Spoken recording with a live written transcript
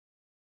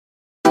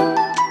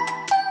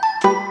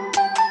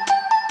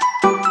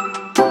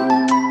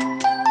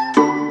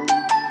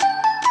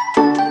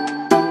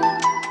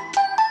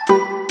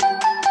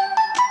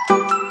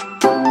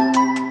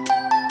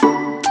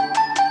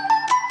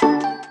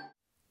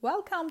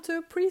Welcome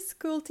to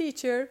Preschool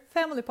Teacher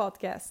Family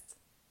Podcast.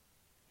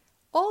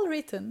 All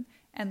written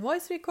and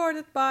voice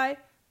recorded by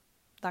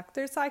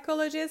Dr.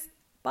 Psychologist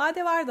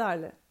Bade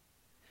Vardarlı.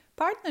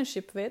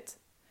 Partnership with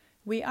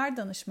We Are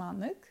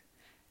Danışmanlık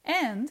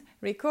and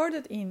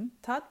recorded in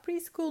Tat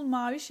Preschool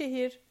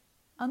Mavişehir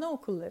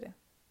Anaokulları.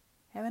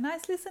 Have a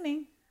nice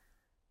listening.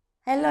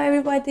 Hello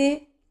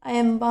everybody, I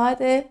am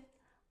Bade.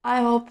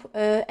 I hope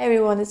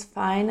everyone is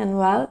fine and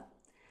well.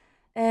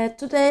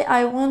 Today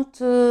I want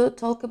to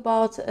talk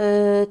about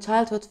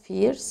childhood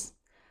fears.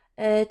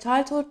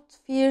 Childhood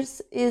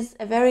fears is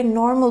a very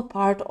normal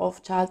part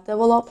of child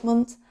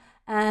development,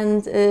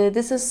 and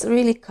this is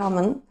really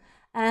common.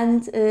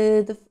 And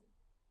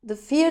the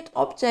feared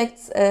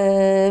objects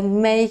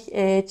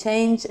may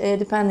change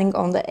depending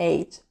on the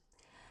age.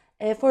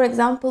 For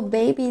example,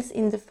 babies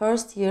in the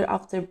first year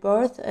after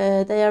birth,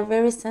 they are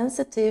very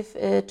sensitive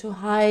to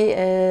high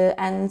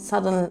and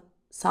sudden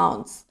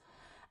sounds.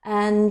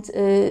 And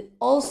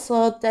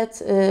also that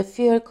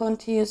fear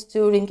continues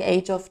during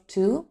age of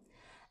 2.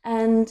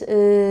 And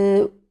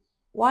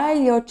while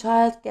your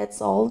child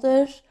gets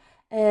older,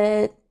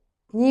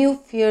 new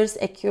fears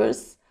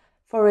occurs.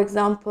 For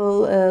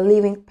example,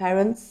 leaving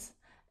parents,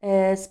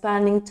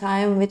 spending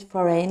time with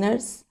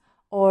foreigners,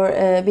 or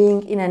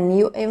being in a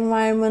new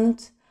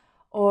environment,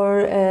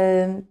 or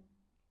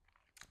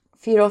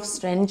fear of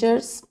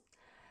strangers.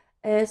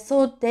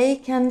 So they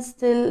can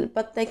still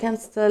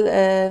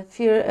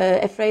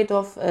afraid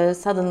of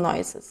sudden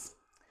noises.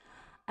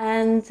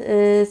 And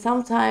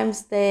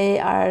sometimes they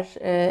are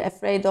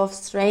afraid of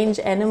strange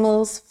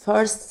animals,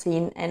 first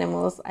seen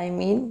animals,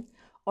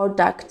 or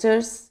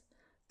doctors,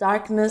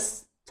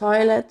 darkness,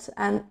 toilet,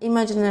 and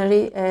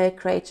imaginary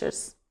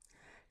creatures.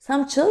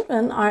 Some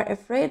children are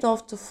afraid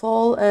of to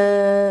fall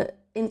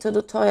into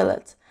the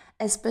toilet,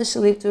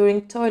 especially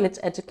during toilet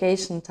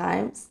education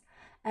times.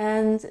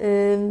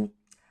 And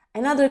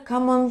another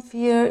common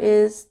fear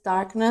is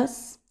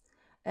darkness,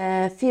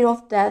 fear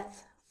of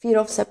death, fear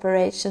of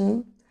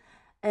separation.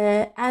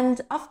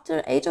 And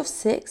after age of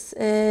 6,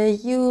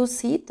 you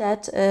see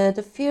that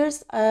the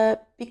fears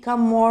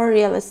become more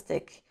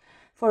realistic.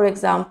 For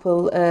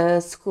example,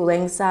 school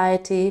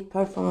anxiety,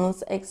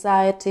 performance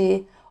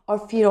anxiety, or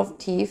fear of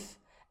teeth.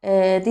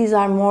 These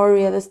are more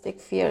realistic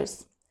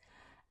fears.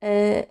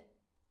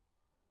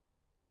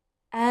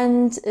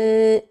 And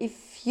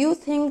if you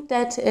think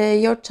that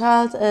your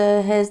child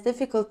has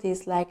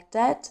difficulties like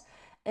that,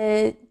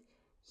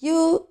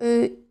 you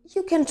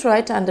can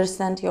try to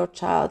understand your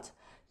child.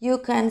 You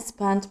can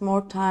spend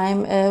more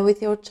time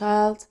with your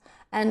child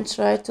and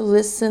try to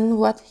listen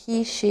what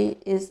she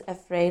is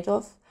afraid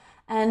of.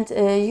 And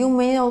you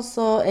may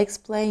also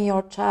explain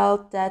your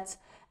child that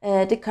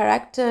the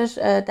character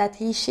that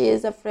she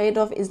is afraid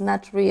of is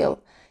not real.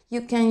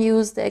 You can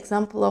use the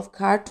example of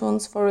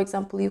cartoons. For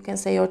example, you can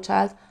say your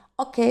child,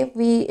 okay,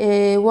 we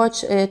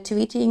watch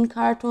Tweety in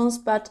cartoons,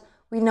 but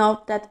we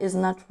know that is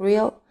not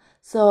real.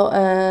 So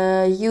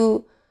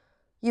you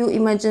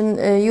imagine,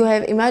 you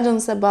have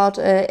imaginings about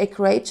a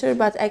creature,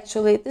 but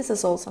actually this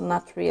is also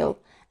not real.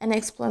 An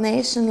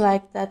explanation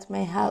like that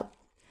may help.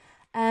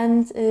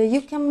 And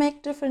you can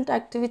make different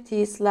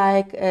activities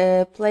like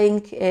playing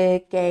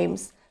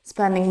games,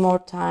 spending more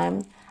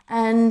time.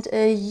 And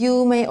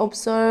you may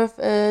observe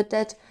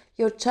that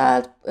your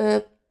child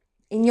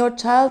in your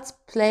child's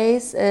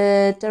place,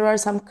 there are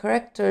some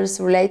characters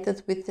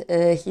related with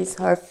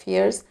her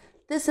fears.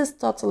 This is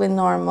totally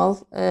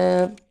normal.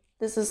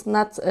 This is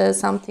not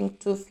something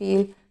to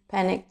feel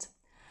panicked.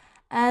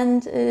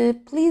 And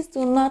please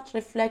do not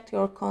reflect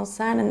your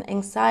concern and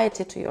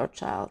anxiety to your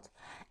child.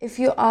 If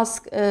you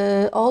ask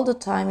all the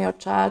time your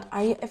child,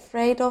 are you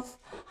afraid of?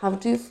 How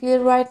do you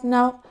feel right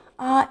now?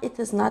 It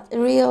is not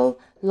real.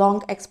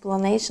 Long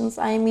explanations,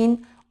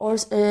 or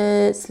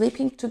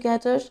sleeping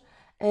together.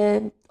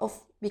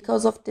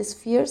 Because of these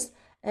fears,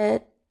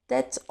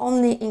 that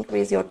only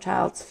increase your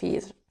child's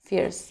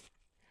fears.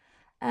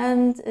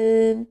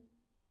 And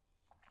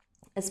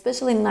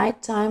especially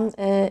nighttime,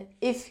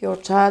 if your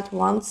child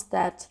wants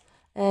that,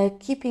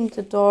 keeping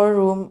the door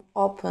room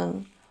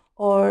open,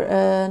 or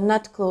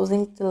not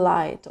closing the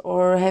light,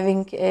 or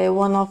having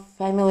one of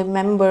family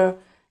member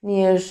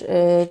near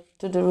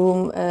to the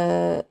room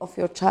of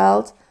your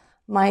child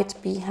might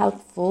be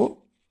helpful.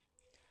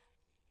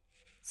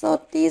 So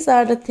these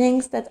are the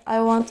things that I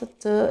wanted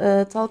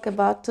to talk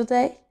about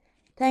today.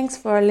 Thanks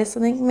for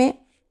listening to me.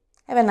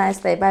 Have a nice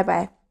day.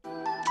 Bye-bye.